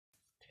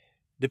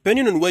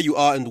Depending on where you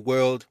are in the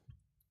world,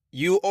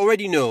 you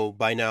already know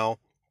by now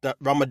that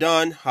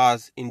Ramadan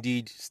has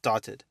indeed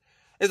started.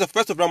 It's the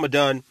first of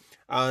Ramadan,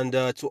 and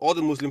to all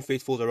the Muslim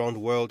faithfuls around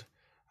the world,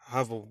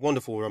 have a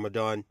wonderful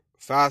Ramadan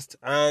fast.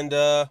 And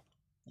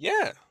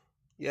yeah,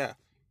 yeah,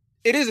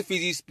 it is a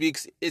Fizzy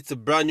Speaks. It's a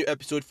brand new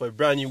episode for a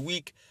brand new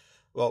week.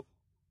 Well,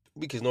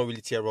 week is not really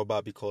tier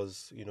rubber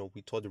because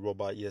we taught the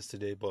rubber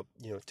yesterday, but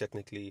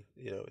technically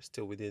it's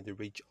still within the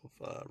reach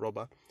of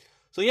rubber.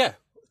 So yeah,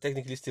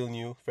 technically still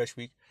new, fresh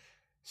week.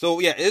 So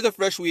yeah, it is a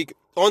fresh week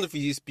on the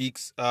Fiji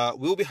Speaks.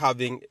 We'll be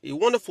having a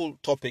wonderful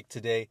topic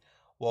today.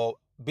 Well,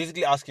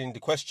 basically asking the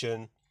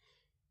question,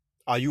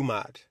 are you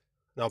mad?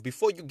 Now,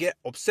 before you get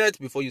upset,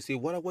 before you say,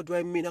 what do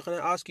I mean? How can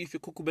I ask you if you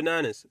cuckoo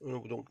bananas?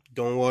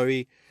 Don't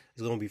worry.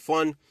 It's going to be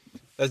fun.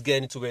 Let's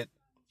get into it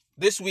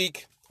this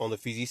week on the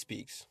Fiji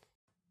Speaks.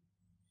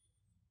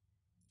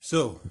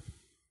 So,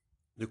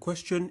 the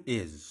question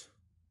is,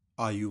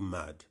 are you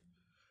mad?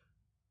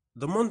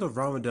 The month of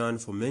Ramadan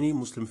for many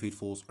Muslim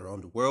faithfuls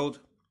around the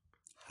world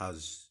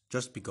has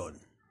just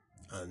begun,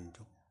 and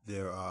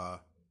there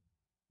are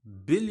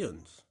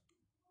billions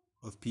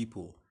of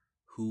people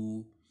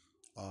who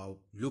are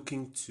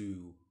looking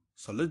to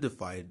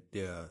solidify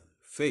their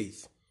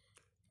faith,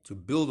 to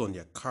build on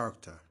their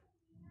character,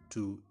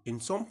 to in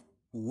some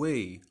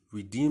way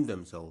redeem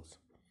themselves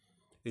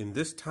in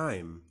this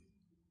time,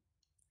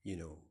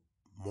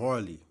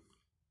 morally.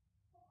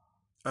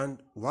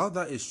 And while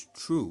that is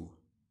true,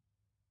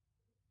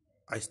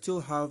 I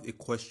still have a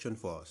question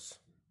for us.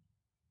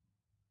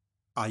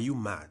 Are you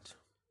mad?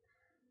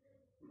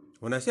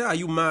 When I say are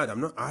you mad, I'm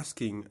not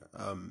asking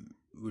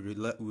with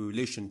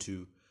relation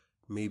to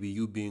maybe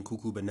you being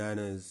cuckoo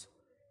bananas,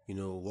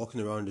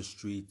 walking around the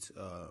street,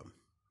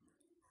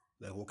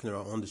 like walking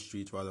around on the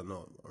street rather,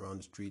 not around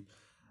the street,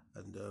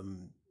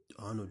 and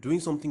I don't know, doing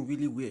something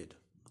really weird.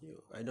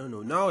 I don't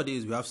know.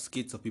 Nowadays we have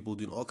skits of people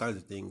doing all kinds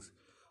of things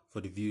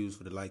for the views,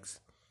 for the likes,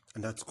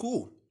 and that's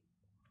cool.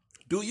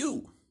 Do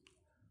you?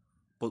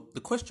 But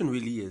the question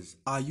really is,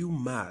 are you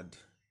mad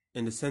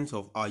in the sense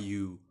of, are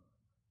you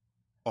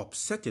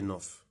upset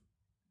enough?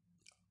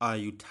 Are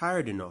you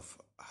tired enough?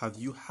 Have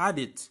you had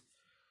it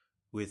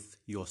with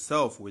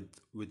yourself, with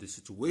the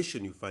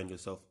situation you find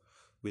yourself,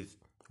 with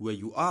where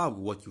you are, with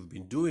what you've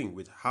been doing,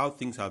 with how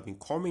things have been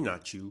coming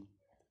at you,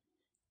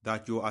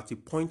 that you're at a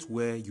point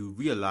where you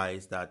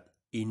realize that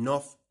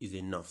enough is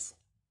enough?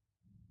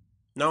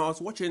 Now, I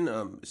was watching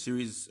a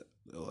series,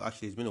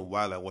 actually it's been a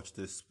while I watched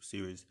this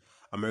series,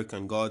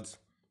 American Gods.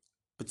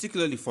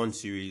 Particularly fun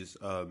series.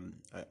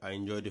 I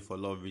enjoyed it for a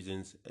lot of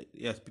reasons.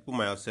 Yes, people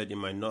might have said it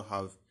might not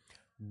have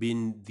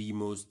been the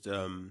most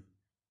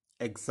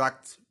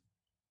exact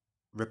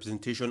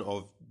representation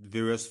of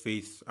various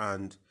faiths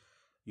and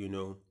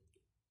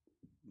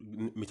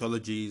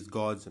mythologies,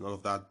 gods, and all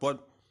of that.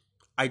 But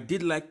I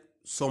did like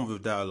some of the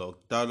dialogue.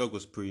 Dialogue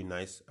was pretty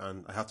nice,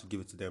 and I have to give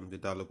it to them. The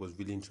dialogue was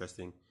really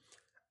interesting,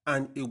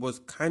 and it was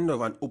kind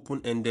of an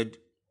open-ended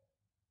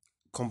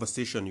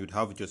conversation you'd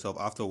have with yourself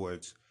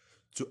afterwards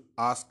to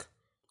ask,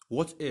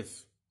 what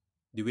if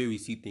the way we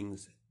see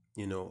things,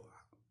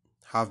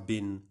 have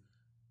been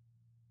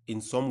in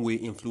some way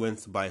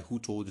influenced by who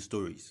told the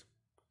stories?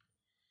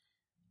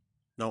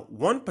 Now,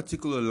 one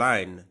particular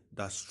line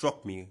that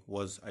struck me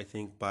was, I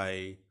think,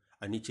 by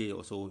Aniche,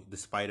 also the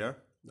spider.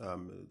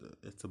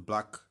 It's a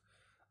black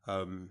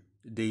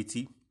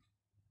deity.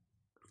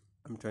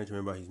 I'm trying to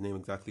remember his name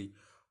exactly.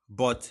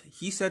 But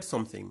he said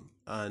something,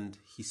 and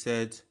he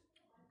said,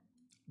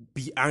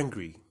 be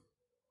angry.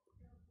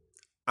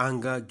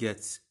 Anger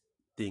gets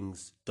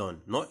things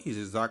done. Not his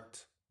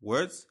exact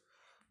words,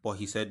 but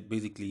he said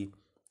basically,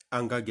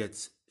 anger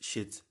gets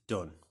shit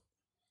done.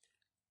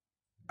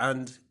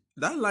 And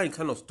that line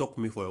kind of stuck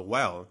me for a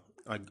while.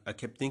 I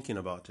kept thinking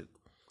about it.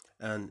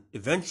 And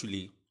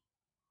eventually,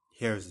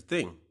 here's the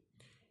thing.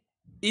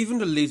 Even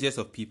the laziest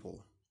of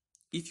people,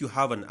 if you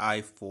have an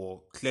eye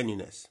for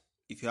cleanliness,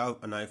 if you have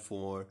an eye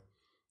for,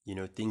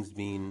 things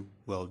being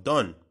well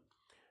done.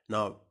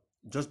 Now,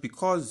 just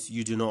because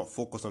you do not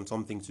focus on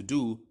something to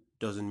do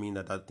doesn't mean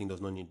that that thing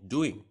does not need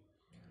doing.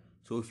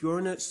 So if you're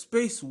in a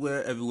space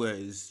where everywhere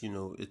is,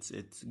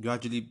 it's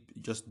gradually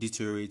just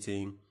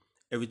deteriorating,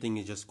 everything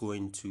is just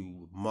going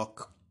to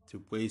muck,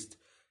 to waste,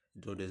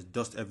 there's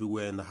dust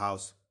everywhere in the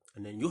house,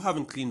 and then you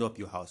haven't cleaned up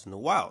your house in a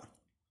while.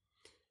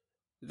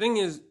 The thing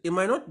is, it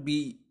might not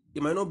be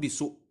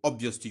so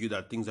obvious to you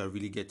that things are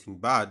really getting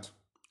bad,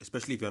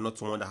 especially if you're not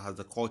someone that has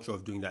the culture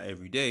of doing that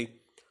every day.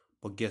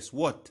 But guess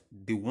what?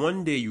 The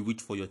one day you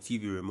reach for your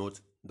TV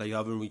remote that you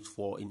haven't reached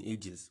for in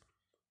ages,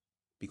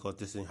 because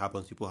this thing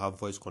happens, people have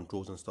voice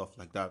controls and stuff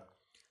like that,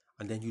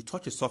 and then you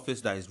touch a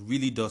surface that is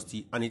really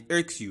dusty and it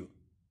irks you,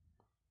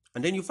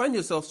 and then you find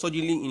yourself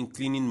suddenly in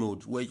cleaning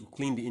mode where you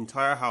clean the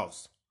entire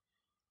house.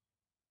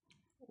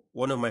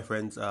 One of my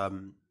friends,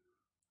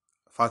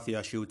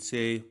 Fathia, she would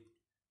say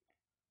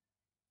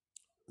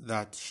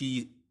that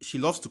she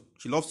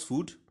loves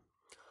food,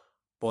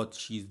 but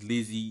she's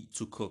lazy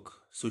to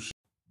cook. So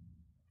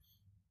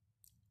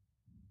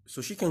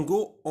she can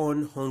go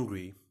on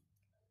hungry,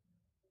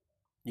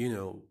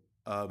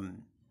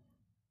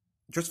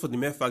 just for the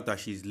mere fact that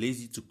she's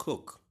lazy to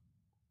cook.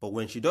 But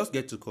when she does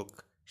get to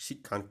cook, she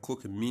can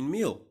cook a mean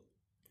meal.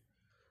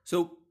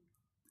 So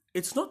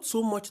it's not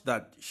so much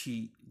that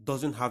she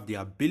doesn't have the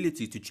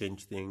ability to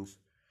change things.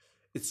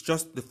 It's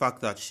just the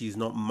fact that she's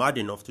not mad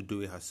enough to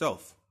do it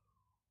herself.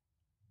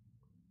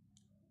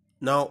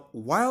 Now,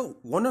 while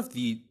one of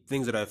the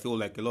things that I feel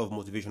like a lot of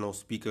motivational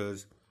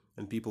speakers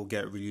and people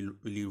get really,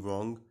 really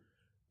wrong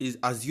is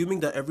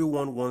assuming that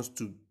everyone wants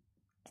to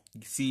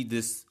see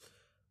this,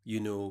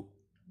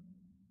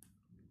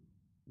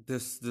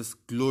 this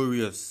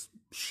glorious,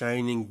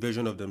 shining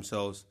vision of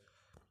themselves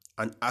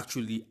and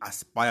actually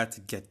aspire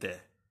to get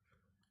there.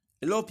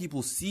 A lot of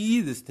people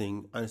see this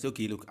thing and say,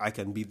 okay, look, I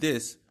can be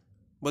this.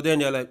 But then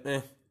they're like,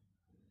 I'm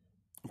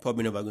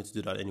probably never going to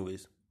do that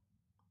anyways.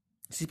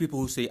 I see people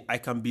who say, I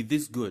can be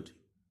this good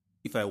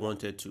if I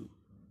wanted to.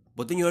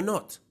 But then you're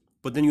not.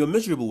 But then you're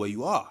miserable where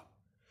you are.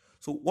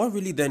 So what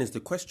really then is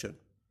the question?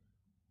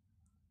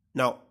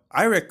 Now,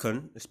 I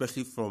reckon,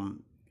 especially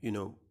from,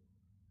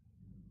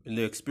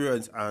 the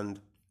experience and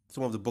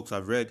some of the books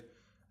I've read,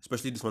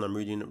 especially this one I'm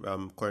reading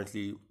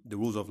currently, The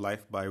Rules of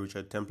Life by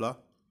Richard Templar.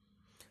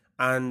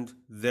 And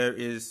there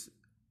is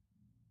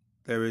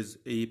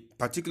a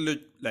particular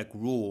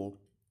rule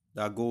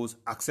that goes,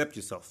 accept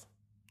yourself.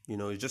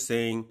 It's just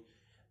saying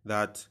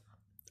that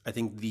I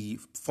think the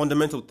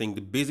fundamental thing,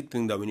 the basic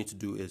thing that we need to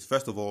do is,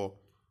 first of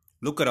all,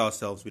 look at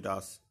ourselves with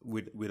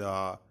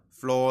our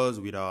flaws,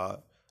 with our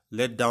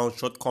let down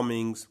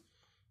shortcomings,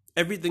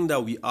 everything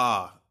that we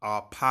are,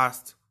 our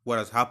past, what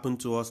has happened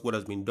to us, what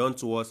has been done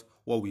to us,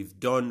 what we've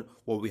done,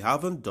 what we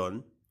haven't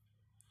done,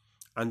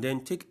 and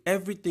then take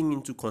everything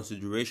into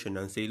consideration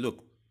and say,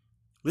 look,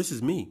 this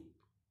is me.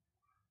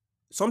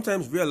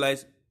 Sometimes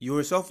realize you're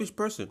a selfish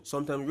person.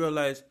 Sometimes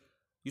realize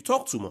you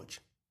talk too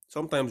much.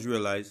 Sometimes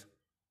realize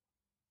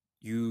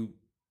you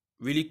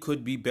really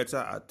could be better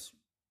at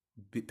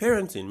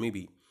parenting,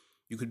 maybe.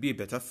 You could be a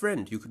better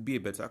friend. You could be a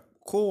better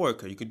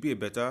co-worker. You could be a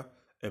better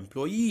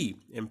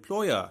employee,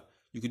 employer.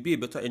 You could be a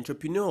better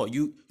entrepreneur.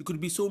 You could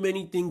be so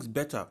many things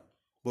better.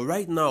 But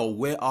right now,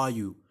 where are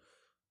you?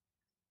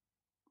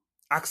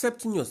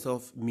 Accepting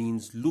yourself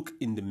means look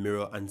in the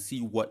mirror and see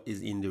what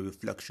is in the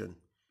reflection.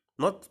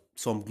 Not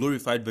some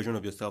glorified version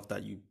of yourself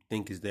that you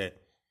think is there.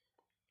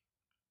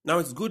 Now,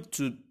 it's good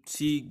to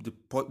see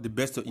the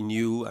best in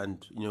you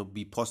and,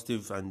 be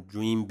positive and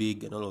dream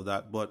big and all of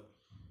that. But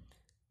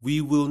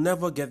we will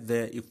never get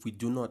there if we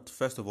do not,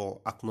 first of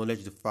all,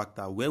 acknowledge the fact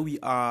that where we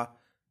are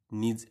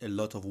needs a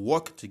lot of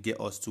work to get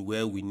us to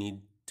where we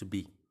need to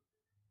be.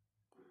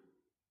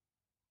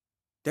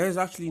 There is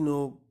actually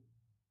no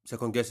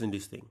second guessing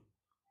this thing.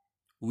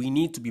 We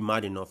need to be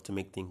mad enough to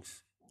make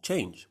things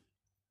change.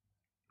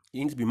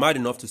 You need to be mad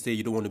enough to say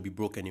you don't want to be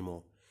broke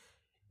anymore.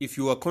 If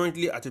you are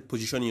currently at a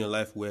position in your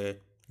life where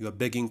you are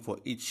begging for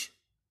each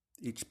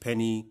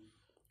penny,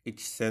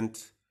 each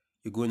cent,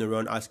 you're going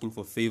around asking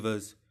for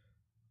favors,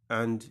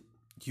 and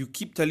you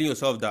keep telling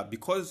yourself that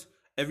because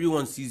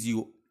everyone sees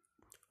you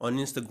on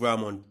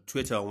Instagram, on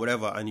Twitter, or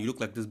whatever, and you look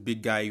like this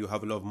big guy, you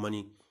have a lot of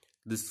money,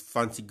 this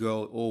fancy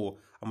girl, oh,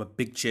 I'm a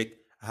big chick,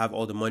 I have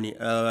all the money,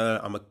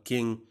 I'm a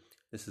king.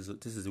 This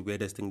is the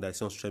weirdest thing that I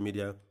see on social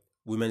media.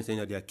 Women saying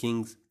that they are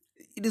kings.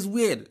 It is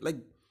weird.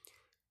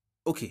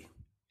 Okay.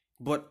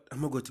 But I'm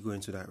not going to go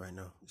into that right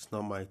now. It's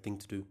not my thing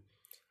to do.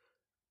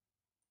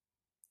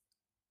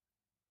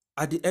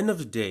 At the end of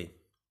the day,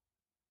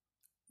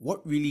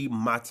 what really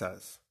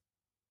matters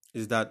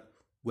is that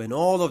when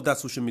all of that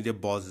social media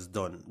buzz is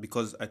done,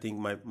 because I think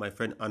my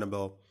friend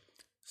Annabelle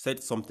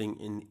said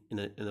something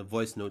in a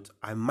voice note,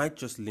 I might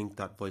just link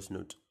that voice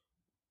note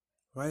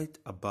right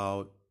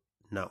about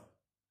now.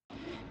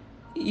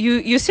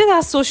 You see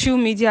that social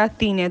media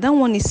thing, that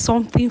one is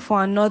something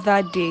for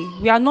another day.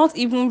 We are not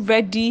even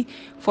ready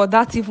for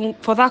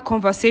that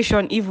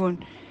conversation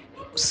even.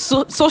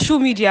 Social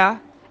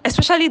media,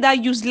 especially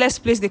that useless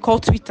place they call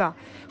Twitter,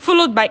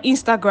 followed by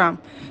Instagram.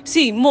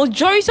 See,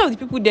 majority of the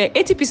people there,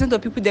 80%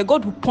 of people there,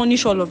 God will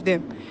punish all of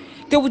them.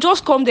 They will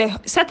just come there,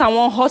 set on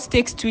one hot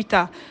takes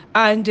Twitter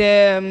and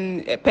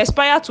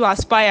perspire to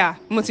aspire,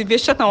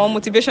 motivation and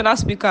one motivational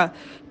speaker,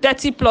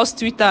 30 plus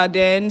Twitter,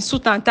 then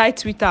suit and tie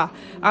Twitter,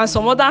 and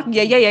some other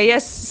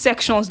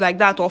sections like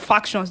that or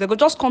factions. They go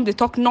just come, they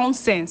talk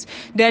nonsense.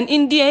 Then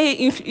in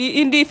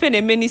the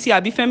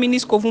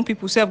feminist coven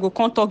people self go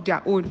come talk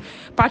their own.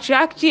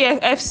 Patriarchy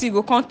FC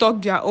go come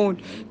talk their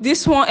own.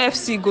 This one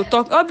FC go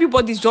talk.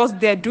 Everybody's just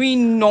there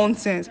doing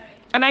nonsense.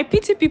 And I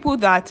pity people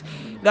that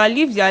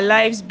live their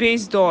lives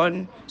based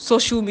on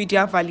social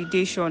media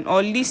validation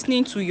or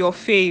listening to your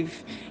fave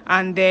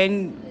and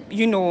then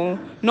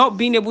not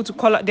being able to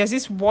call out. There's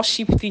this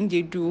worship thing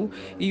they do.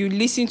 You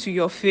listen to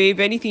your fave,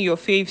 anything your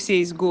fave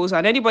says goes,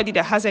 and anybody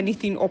that has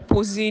anything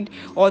opposing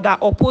or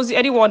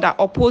anyone that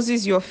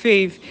opposes your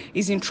fave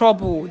is in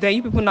trouble. Then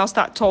you people now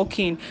start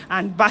talking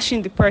and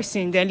bashing the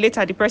person. Then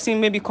later the person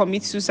maybe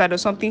commits suicide or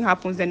something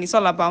happens. Then it's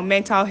all about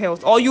mental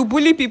health. Or you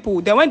bully people.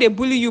 Then when they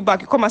bully you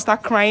back, you come and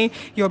start crying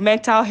your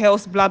mental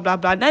health, blah blah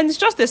blah. Then it's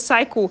just a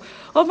cycle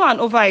over and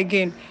over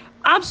again.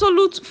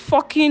 Absolute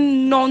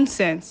fucking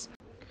nonsense.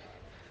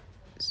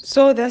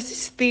 So there's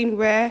this thing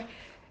where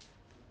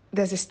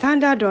there's a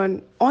standard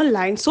on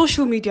online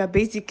social media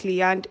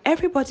basically, and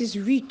everybody's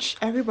rich,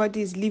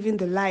 everybody's living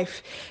the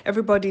life,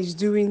 everybody's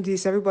doing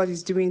this,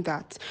 everybody's doing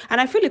that.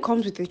 And I feel it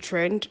comes with a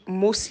trend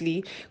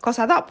mostly, because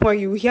at that point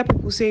you hear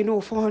people say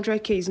no,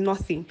 400k is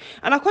nothing.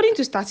 And according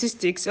to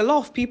statistics, a lot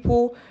of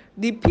people,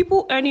 the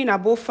people earning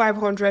above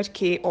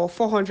 500k or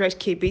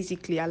 400k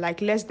basically are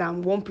like less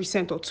than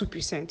 1% or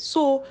 2%.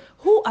 So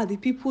who are the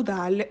people that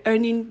are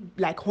earning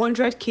like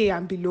 100k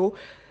and below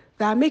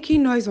that are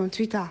making noise on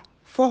Twitter?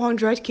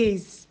 400k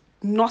is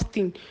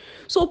nothing.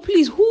 So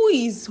please, who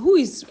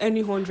is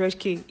earning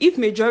 100k? If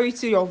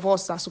majority of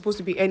us are supposed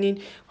to be earning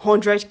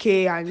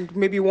 100k and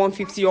maybe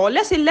 150, or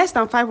let's say less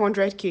than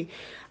 500k,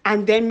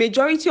 and then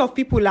majority of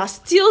people are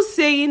still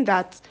saying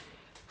that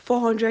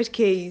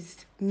 400k is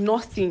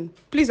nothing.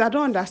 Please, I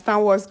don't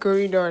understand what's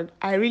going on.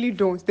 I really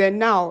don't. Then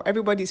now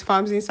everybody's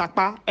farms in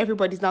Sapa.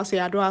 Everybody's now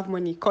saying I don't have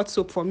money. Cut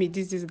soap for me.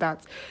 This is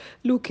that.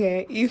 Look,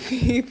 if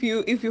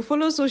you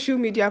follow social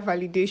media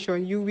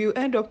validation, you will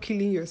end up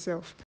killing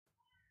yourself.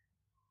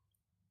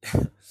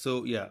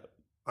 So yeah,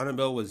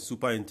 Annabelle was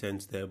super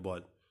intense there,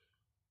 but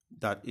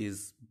that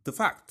is the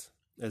fact.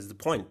 That's the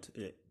point.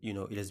 It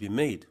has been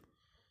made.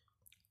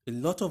 A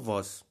lot of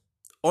us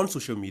on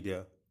social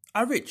media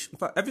are rich. In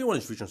fact, everyone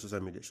is rich on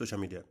social media. Social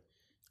media.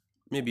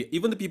 Maybe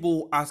even the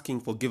people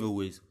asking for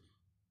giveaways.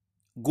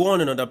 Go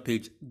on another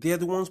page. They're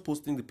the ones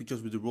posting the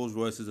pictures with the Rolls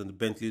Royces and the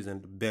Bentleys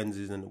and the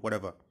Benzes and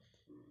whatever.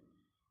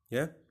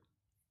 Yeah.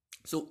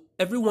 So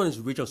everyone is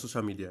rich on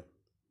social media.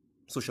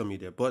 Social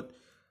media, but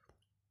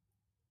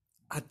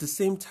at the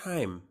same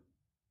time,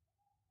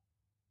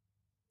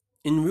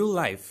 in real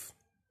life,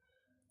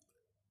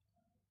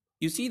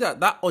 you see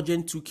that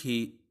urgent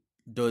 2K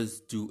does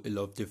do a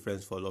lot of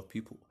difference for a lot of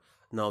people.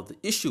 Now, the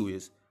issue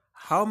is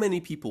how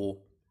many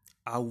people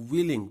are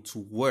willing to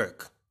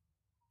work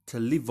to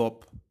live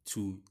up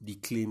to the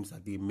claims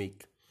that they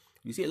make.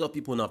 You see a lot of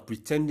people now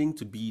pretending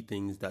to be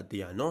things that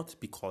they are not,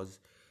 because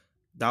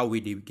that way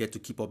they get to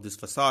keep up this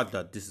facade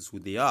that this is who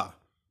they are.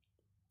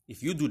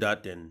 If you do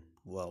that, then,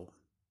 well,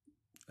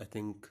 I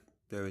think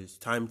there is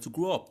time to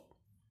grow up.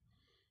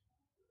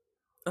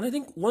 And I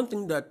think one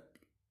thing that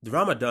the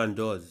Ramadan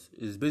does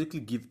is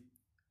basically give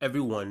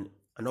everyone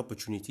an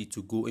opportunity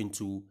to go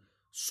into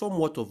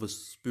somewhat of a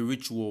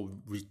spiritual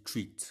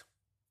retreat.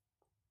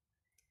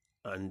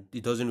 And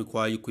it doesn't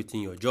require you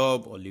quitting your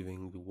job or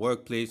leaving the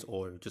workplace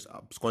or just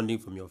absconding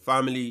from your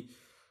family.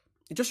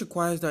 It just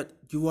requires that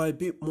you are a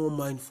bit more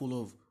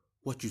mindful of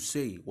what you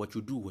say, what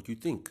you do, what you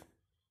think.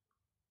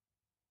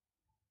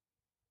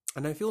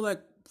 And I feel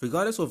like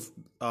regardless of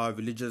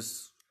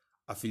religious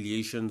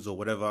affiliations or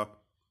whatever,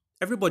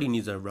 everybody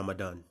needs a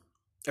Ramadan.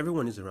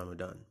 Everyone needs a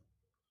Ramadan.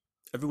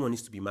 Everyone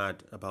needs to be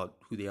mad about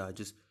who they are.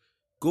 Just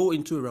go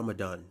into a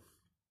Ramadan.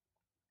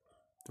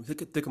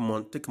 Take a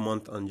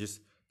month and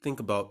just think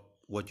about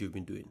what you've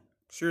been doing.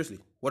 Seriously,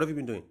 what have you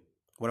been doing?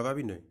 What have I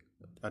been doing?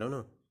 I don't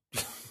know.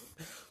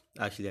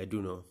 Actually, I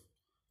do know.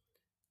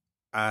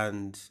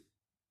 And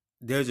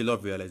there's a lot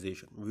of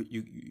realization.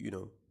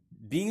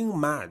 Being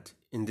mad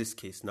in this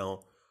case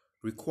now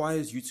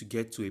requires you to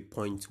get to a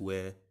point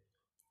where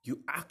you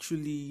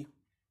actually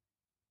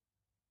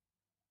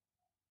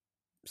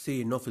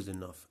say enough is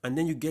enough, and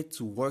then you get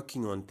to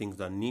working on things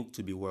that need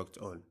to be worked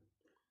on.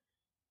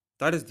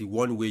 That is the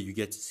one way you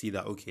get to see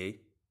that, okay,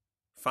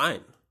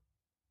 fine,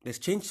 let's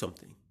change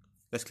something.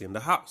 Let's clean the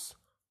house.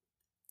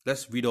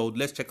 Let's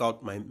check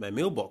out my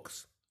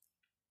mailbox.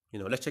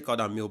 Let's check out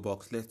our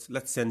mailbox.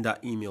 Let's send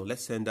that email.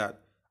 Let's send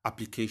that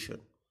application.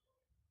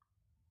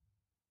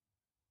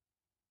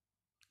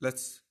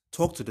 Let's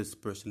talk to this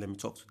person. Let me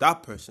talk to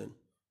that person.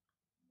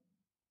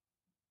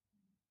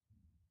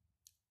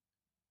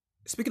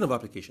 Speaking of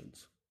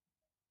applications,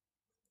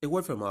 a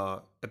word from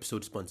our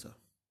episode sponsor.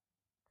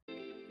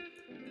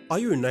 Are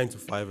you a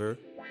 9-to-5er,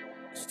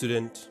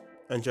 student,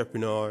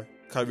 entrepreneur,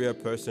 career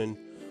person,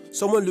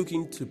 someone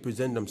looking to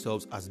present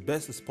themselves as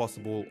best as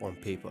possible on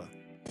paper?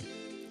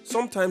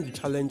 Sometimes the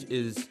challenge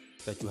is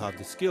that you have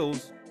the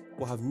skills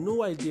but have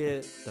no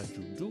idea that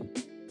you do.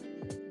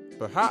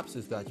 Perhaps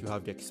it's that you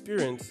have the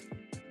experience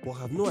but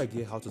have no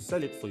idea how to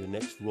sell it for your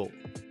next role.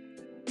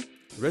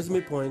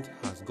 Resume Point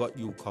has got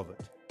you covered.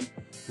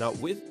 Now,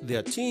 with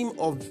their team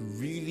of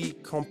really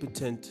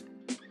competent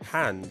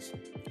hands,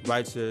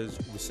 writers,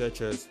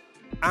 researchers,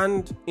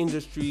 and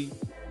industry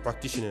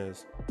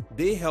practitioners,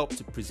 they help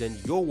to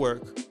present your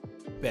work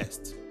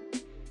best.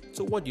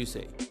 So what do you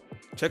say?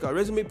 Check out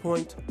Resume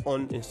Point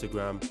on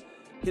Instagram.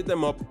 Hit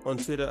them up on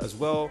Twitter as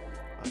well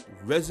at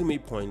Resume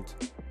Point,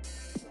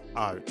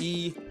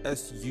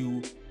 ResumePoint.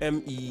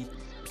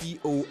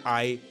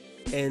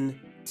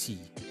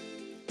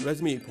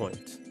 Resume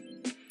Point,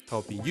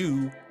 helping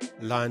you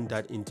land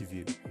that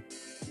interview.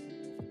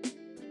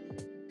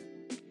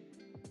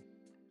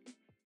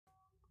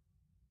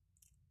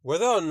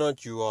 Whether or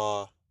not you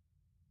are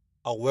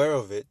aware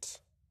of it,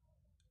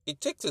 it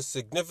takes a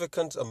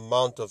significant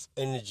amount of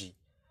energy,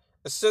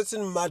 a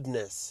certain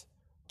madness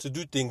to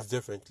do things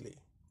differently.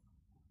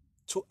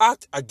 to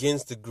act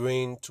against the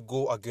grain, to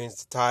go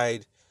against the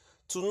tide,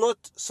 to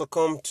not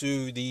succumb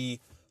to the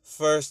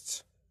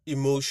first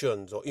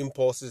emotions or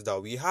impulses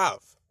that we have.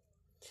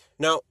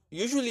 Now,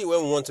 usually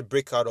when we want to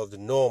break out of the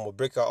norm or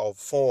break out of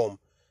form,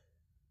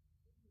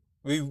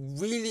 we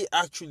really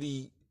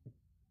actually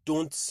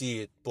don't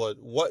see it, but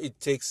what it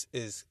takes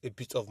is a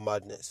bit of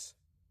madness.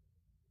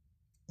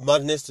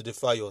 Madness to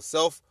defy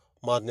yourself,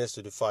 madness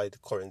to defy the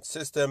current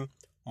system,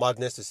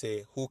 madness to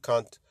say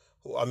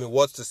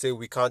what's to say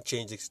we can't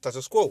change the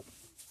status quo.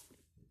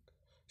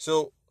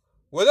 So,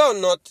 whether or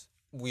not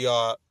we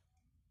are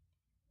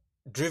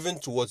driven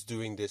towards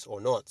doing this or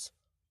not,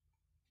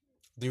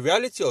 the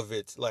reality of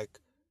it, like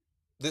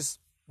this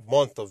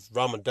month of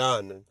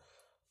Ramadan, and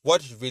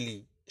what it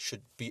really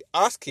should be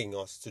asking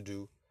us to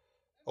do,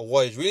 or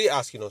what it's really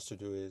asking us to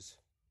do, is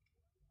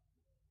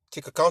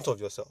take account of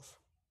yourself.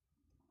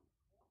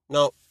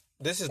 Now,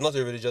 this is not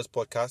a religious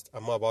podcast.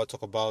 I'm not about to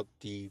talk about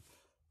the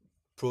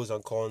pros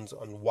and cons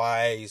and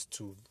whys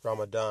to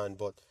Ramadan,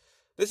 but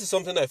this is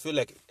something I feel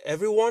like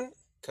everyone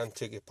can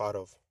take a part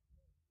of.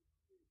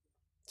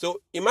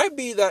 So it might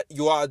be that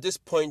you are at this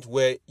point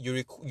where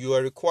you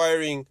are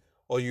requiring,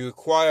 or you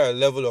require a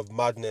level of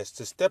madness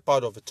to step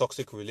out of a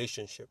toxic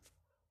relationship.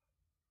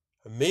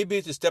 And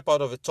maybe to step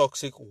out of a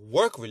toxic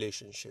work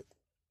relationship.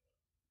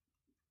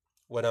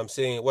 What I'm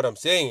saying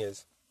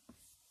is,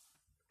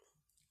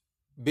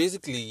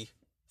 basically,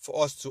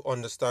 for us to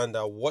understand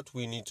that what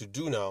we need to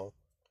do now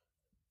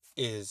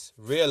is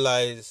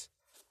realize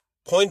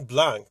point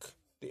blank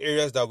the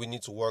areas that we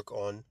need to work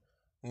on,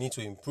 need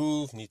to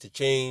improve, need to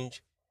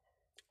change,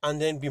 and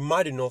then be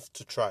mad enough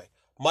to try,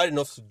 mad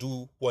enough to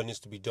do what needs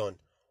to be done,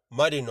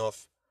 mad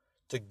enough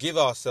to give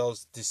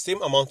ourselves the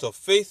same amount of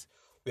faith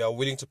we are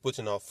willing to put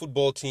in our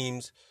football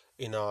teams,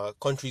 in our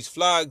country's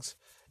flags,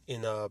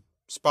 in our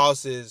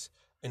spouses,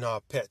 in our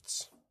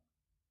pets.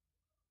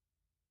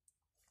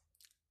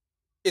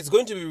 It's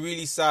going to be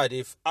really sad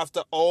if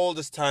after all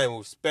this time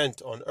we've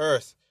spent on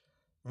earth,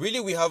 really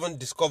we haven't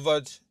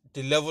discovered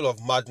the level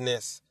of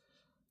madness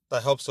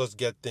that helps us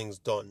get things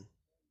done.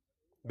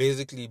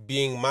 Basically,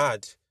 being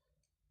mad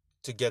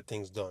to get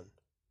things done.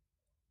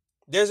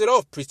 There's a lot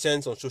of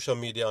pretense on social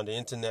media, on the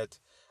internet,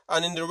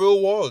 and in the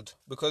real world,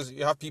 because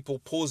you have people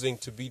posing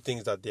to be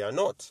things that they are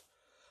not.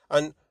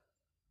 And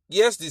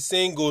yes, the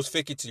saying goes,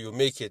 fake it till you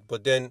make it,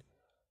 but then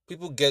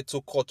people get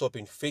so caught up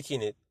in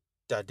faking it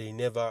that they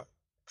never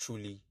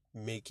truly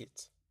make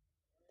it.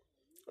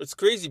 It's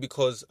crazy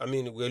because,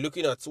 we're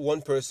looking at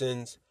one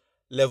person's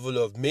level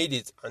of made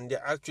it and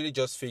they're actually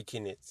just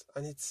faking it.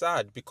 And it's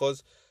sad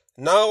because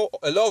now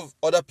a lot of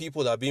other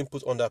people are being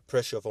put under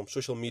pressure from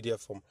social media,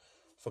 from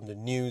the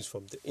news,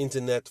 from the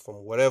internet,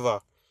 from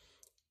whatever.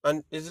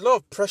 And there's a lot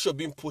of pressure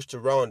being pushed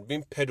around,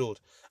 being peddled.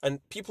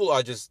 And people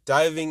are just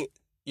diving,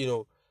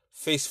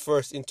 face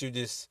first into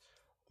this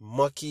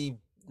mucky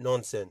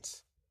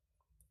nonsense.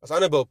 As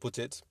Annabelle put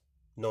it,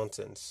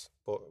 nonsense.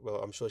 But,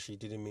 well, I'm sure she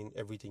didn't mean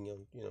everything.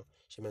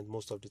 She meant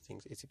most of the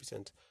things,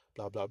 80%,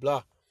 blah, blah,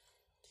 blah.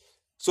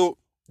 So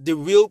the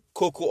real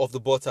cocoa of the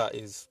butter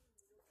is,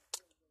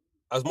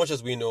 as much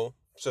as we know,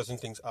 certain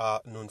things are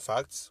known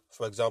facts.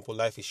 For example,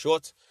 life is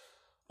short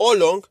or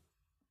long.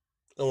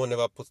 No one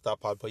ever puts that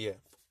part, but yeah,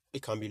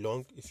 it can be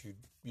long if you're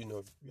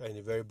in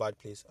a very bad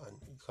place and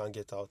you can't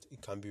get out.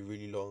 It can be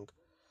really long.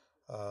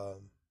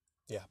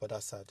 But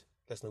that's sad.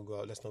 Let's not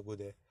go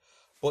there.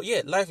 But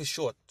yeah, life is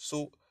short.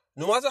 So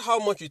no matter how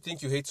much you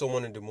think you hate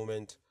someone in the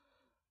moment,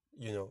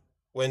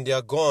 when they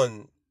are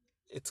gone,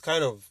 it's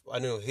kind of,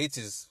 hate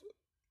is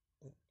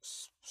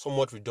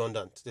somewhat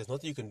redundant. There's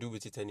nothing you can do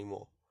with it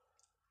anymore.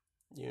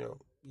 You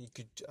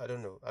could, I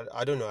don't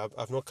know.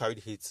 I've not carried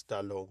hate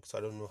that long, so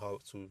I don't know how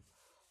to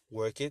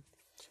work it.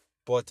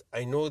 But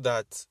I know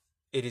that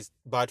it is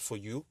bad for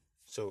you.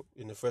 So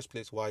in the first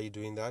place, why are you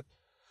doing that?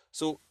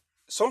 So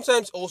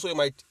sometimes also it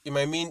might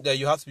mean that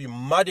you have to be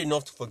mad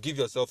enough to forgive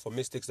yourself for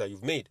mistakes that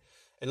you've made.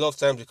 A lot of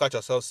times we catch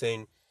ourselves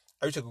saying,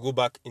 I wish I could go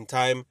back in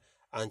time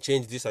and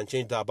change this and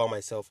change that about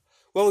myself.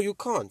 Well, you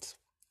can't.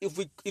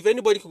 If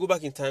anybody could go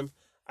back in time,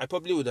 I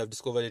probably would have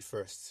discovered it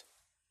first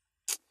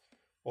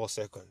or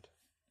second.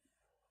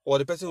 Or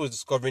the person who's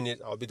discovering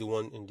it, I'll be the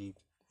one in the,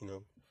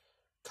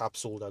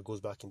 capsule that goes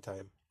back in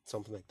time.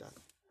 Something like that.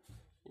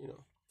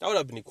 That would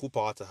have been a cool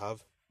power to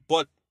have.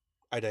 But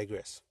I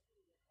digress.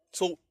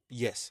 So,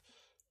 yes,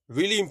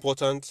 really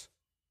important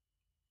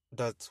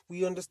that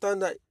we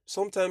understand that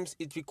sometimes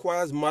it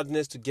requires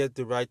madness to get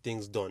the right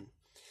things done.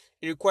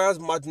 It requires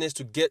madness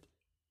to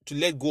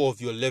let go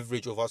of your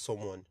leverage over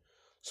someone.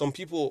 Some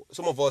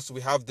of us,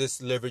 we have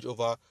this leverage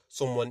over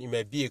someone. It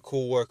might be a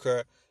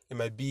co-worker, it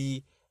might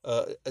be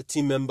a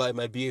team member, it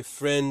might be a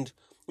friend,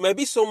 it might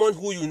be someone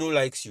who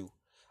likes you.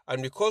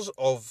 And because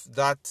of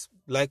that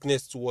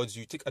likeness towards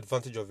you, take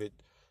advantage of it.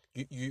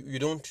 You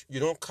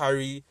don't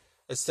carry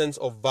a sense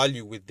of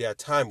value with their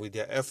time, with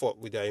their effort,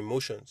 with their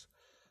emotions.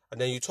 And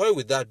then you toy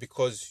with that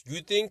because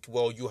you think,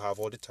 well, you have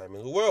all the time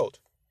in the world.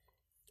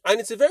 And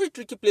it's a very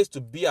tricky place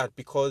to be at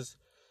because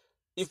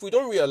if we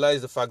don't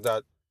realize the fact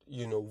that,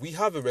 we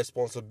have a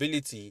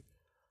responsibility,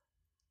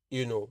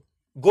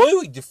 going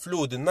with the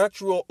flow, the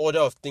natural order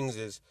of things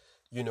is,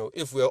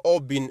 if we're all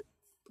being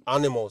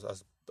animals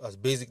as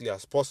basically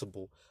as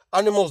possible,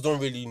 animals don't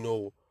really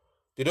know.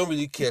 They don't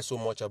really care so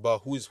much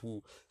about who is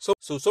who.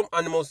 So some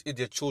animals eat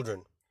their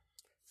children.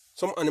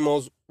 Some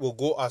animals will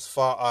go as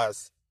far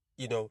as,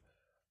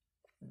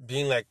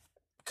 being like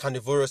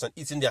carnivorous and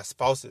eating their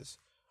spouses.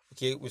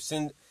 Okay, we've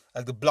seen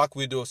like the black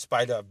widow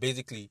spider,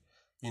 basically,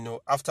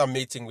 after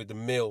mating with the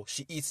male,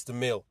 she eats the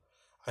male.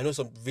 I know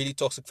some really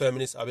toxic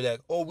feminists. I'll be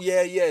like, oh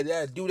yeah,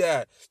 do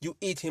that. You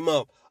eat him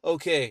up.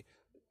 Okay.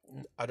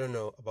 I don't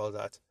know about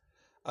that.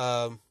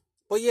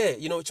 But yeah,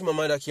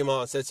 Chimamanda came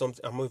out and said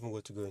something. I'm not even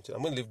going to go into it.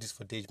 I'm going to leave this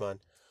for Dage, man.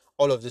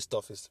 All of this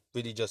stuff is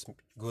really just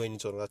going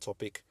into another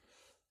topic.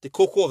 The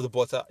cocoa of the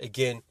butter,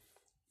 again,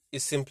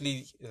 is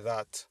simply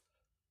that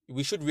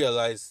we should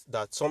realize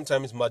that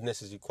sometimes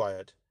madness is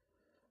required.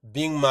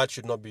 Being mad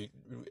should not be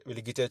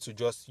relegated to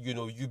just,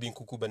 you being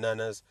cuckoo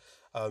bananas,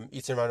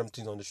 eating random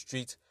things on the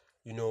street,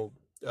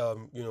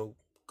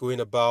 going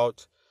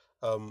about,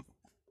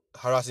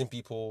 harassing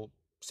people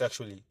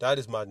sexually. That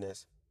is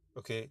madness.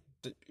 Okay,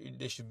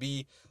 there should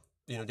be,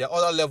 there are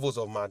other levels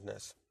of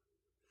madness.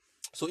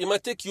 So it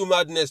might take you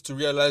madness to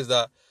realize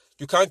that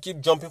you can't keep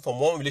jumping from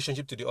one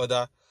relationship to the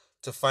other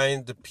to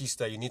find the peace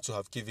that you need to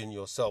have given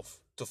yourself,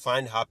 to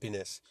find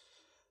happiness.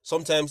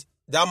 Sometimes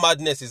that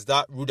madness is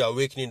that rude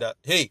awakening that,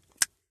 hey,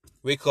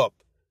 wake up.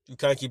 You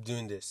can't keep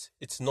doing this.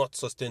 It's not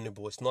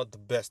sustainable. It's not the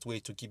best way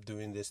to keep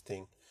doing this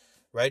thing,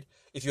 right?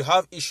 If you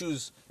have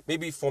issues,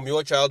 maybe from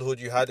your childhood,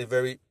 you had a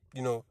very,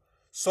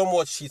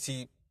 somewhat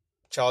shitty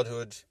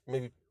childhood,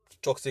 maybe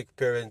toxic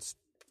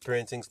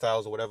parenting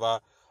styles or whatever,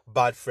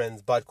 bad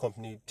friends, bad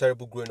company,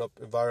 terrible growing up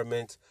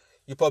environment.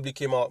 You probably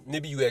came out,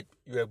 maybe you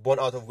were born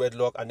out of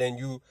wedlock, and then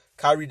you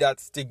carry that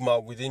stigma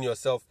within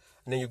yourself,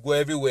 and then you go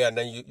everywhere, and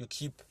then you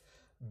keep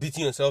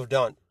beating yourself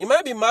down. It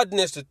might be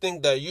madness to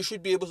think that you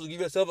should be able to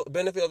give yourself a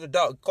benefit of the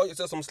doubt, cut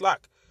yourself some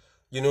slack.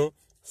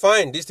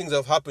 Fine, these things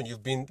have happened.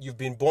 You've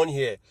been born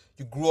here.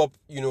 You grew up,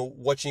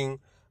 watching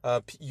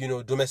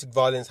domestic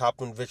violence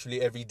happen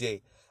virtually every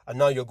day, and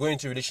now you're going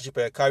into a relationship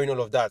and you're carrying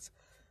all of that.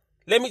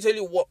 Let me tell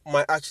you what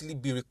might actually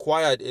be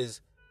required is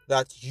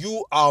that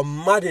you are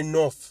mad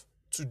enough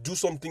to do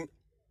something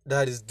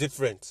that is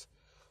different.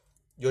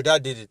 Your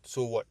dad did it,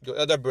 so what? Your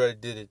elder brother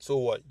did it, so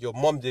what? Your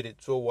mom did it,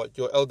 so what?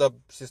 Your elder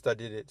sister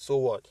did it, so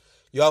what?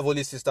 You have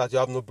only sisters, you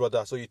have no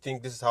brother, so you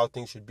think this is how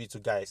things should be to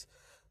guys.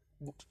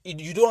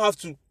 You don't have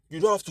to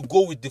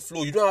go with the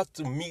flow. You don't have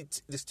to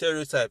meet the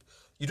stereotype.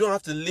 You don't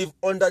have to live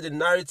under the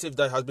narrative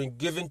that has been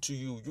given to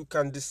you. You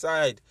can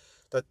decide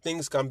that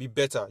things can be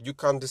better. You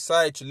can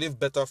decide to live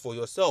better for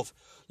yourself.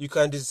 You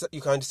can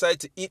decide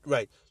to eat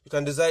right. You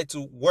can decide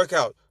to work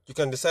out. You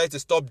can decide to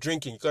stop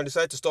drinking. You can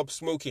decide to stop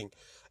smoking.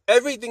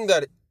 Everything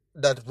that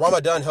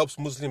Ramadan helps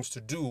Muslims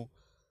to do,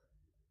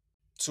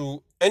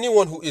 to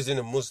anyone who isn't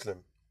a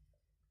Muslim,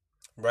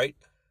 right?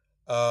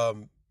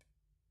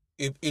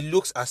 It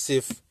looks as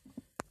if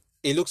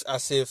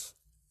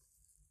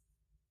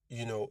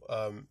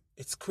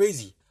it's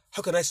crazy.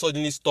 How can I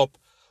suddenly stop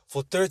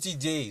for 30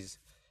 days?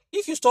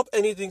 If you stop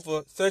anything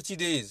for 30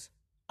 days,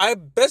 I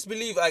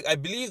believe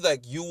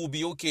you will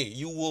be okay.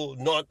 You will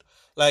not,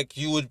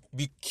 you would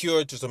be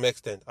cured to some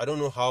extent. I don't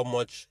know how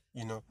much,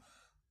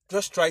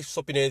 just try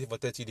stopping anything for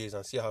 30 days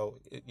and see how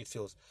it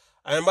feels.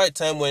 I remember a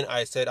time when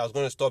I said I was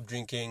going to stop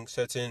drinking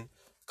certain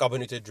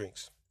carbonated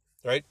drinks,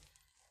 right?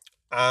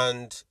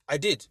 And I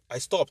did. I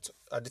stopped.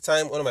 At the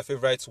time, one of my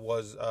favorites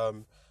was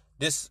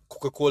this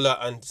Coca-Cola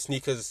and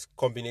Snickers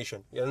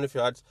combination. I don't know if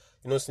you had,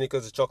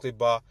 Snickers, the chocolate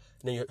bar,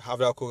 and then you have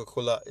that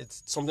Coca-Cola.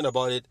 It's something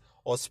about it.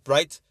 Or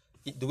Sprite.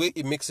 The way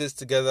it mixes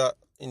together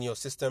in your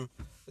system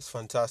is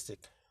fantastic.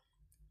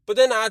 But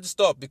then I had to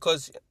stop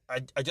because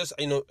I just,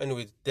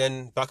 anyway,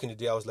 then back in the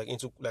day, I was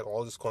into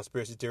all these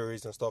conspiracy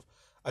theories and stuff.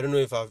 I don't know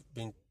if I've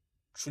been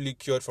truly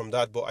cured from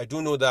that, but I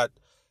do know that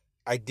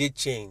I did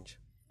change.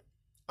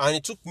 And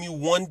it took me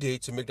one day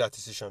to make that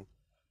decision.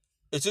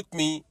 It took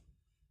me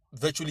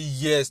virtually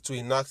years to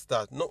enact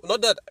that. Not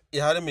that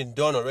it hadn't been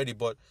done already,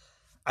 but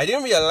I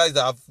didn't realize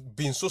that I've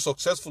been so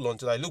successful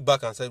until I look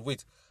back and said,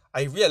 wait,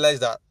 I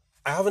realized that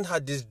I haven't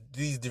had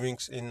these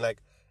drinks in a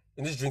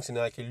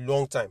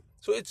long time.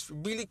 So it's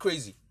really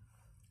crazy.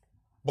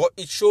 But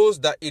it shows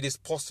that it is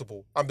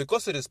possible. And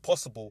because it is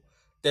possible,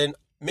 then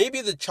maybe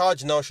the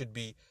charge now should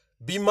be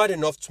mad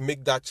enough to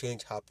make that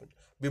change happen.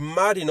 Be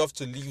mad enough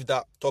to leave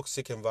that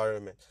toxic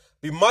environment.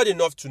 Be mad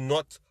enough to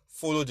not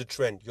follow the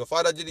trend. Your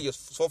father did it, your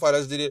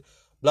forefathers did it,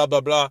 blah,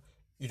 blah, blah.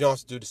 You don't have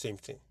to do the same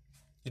thing.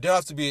 You don't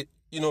have to be,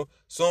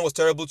 someone was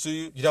terrible to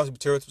you. You don't have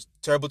to be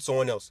terrible to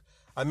someone else.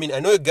 I mean, I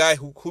know a guy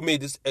who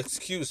made this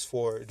excuse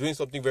for doing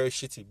something very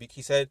shitty.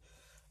 He said,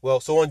 well,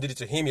 someone did it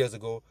to him years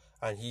ago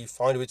and he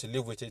found a way to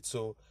live with it.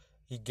 So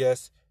he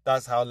guessed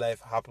that's how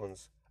life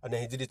happens. And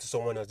then he did it to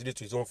someone else, did it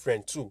to his own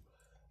friend too.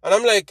 And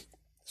I'm like,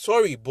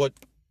 sorry, but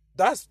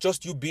that's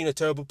just you being a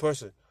terrible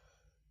person.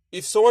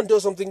 If someone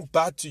does something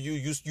bad to you,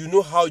 you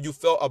know how you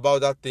felt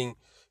about that thing.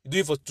 You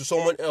do it to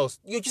someone else.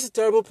 You're just a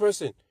terrible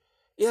person.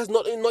 It has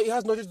nothing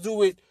to do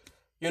with,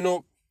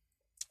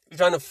 you're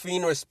trying to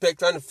feign respect,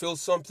 trying to feel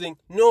something.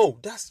 No,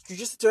 you're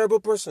just a terrible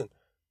person.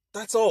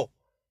 That's all.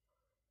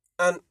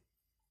 And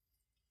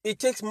it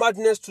takes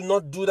madness to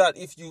not do that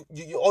if you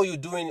all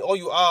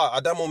you are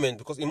at that moment,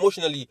 because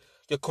emotionally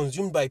you're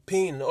consumed by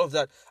pain and all of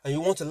that, and you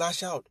want to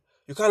lash out.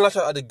 You can't lash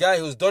out at the guy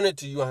who's done it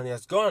to you and he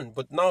has gone,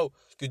 but now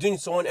you're doing it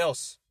to someone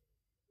else.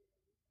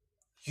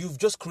 You've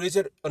just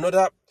created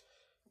another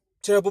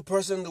terrible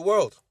person in the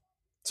world.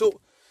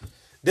 So,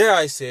 dare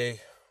I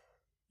say,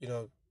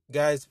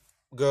 guys,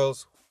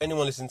 girls,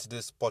 anyone listening to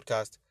this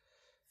podcast,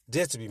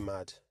 dare to be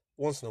mad.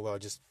 Once in a while,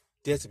 just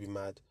dare to be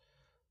mad.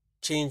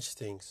 Change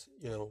things,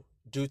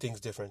 do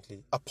things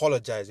differently.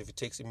 Apologize if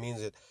it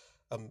means it.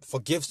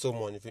 Forgive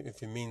someone if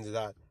it means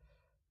that.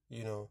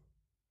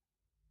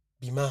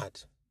 Be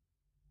mad.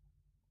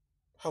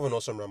 Have an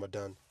awesome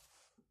Ramadan.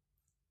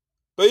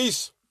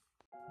 Peace.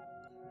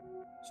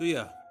 So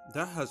yeah,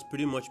 that has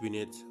pretty much been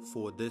it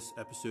for this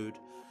episode.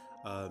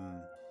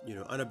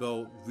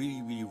 Annabelle,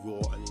 really, really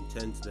raw and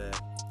intense there.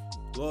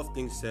 A lot of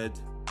things said,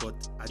 but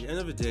at the end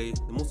of the day,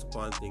 the most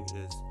important thing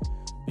is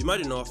be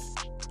mad enough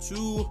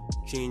to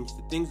change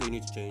the things that you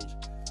need to change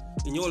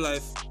in your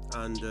life,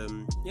 and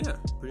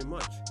pretty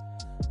much.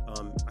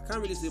 I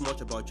can't really say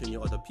much about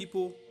changing other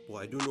people, but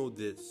I do know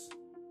this: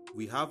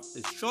 we have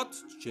a shot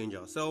to change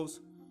ourselves,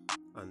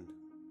 and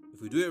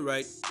if we do it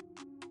right,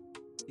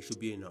 it should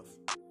be enough.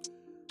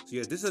 So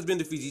yeah, this has been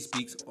the Fizzy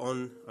Speaks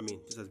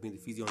this has been the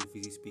Fizzy on the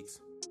Fizzy Speaks.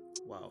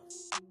 Wow.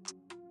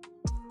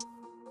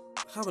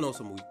 Have an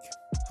awesome week.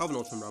 Have an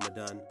awesome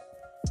Ramadan.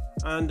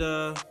 And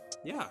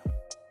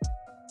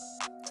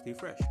stay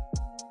fresh.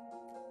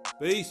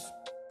 Peace.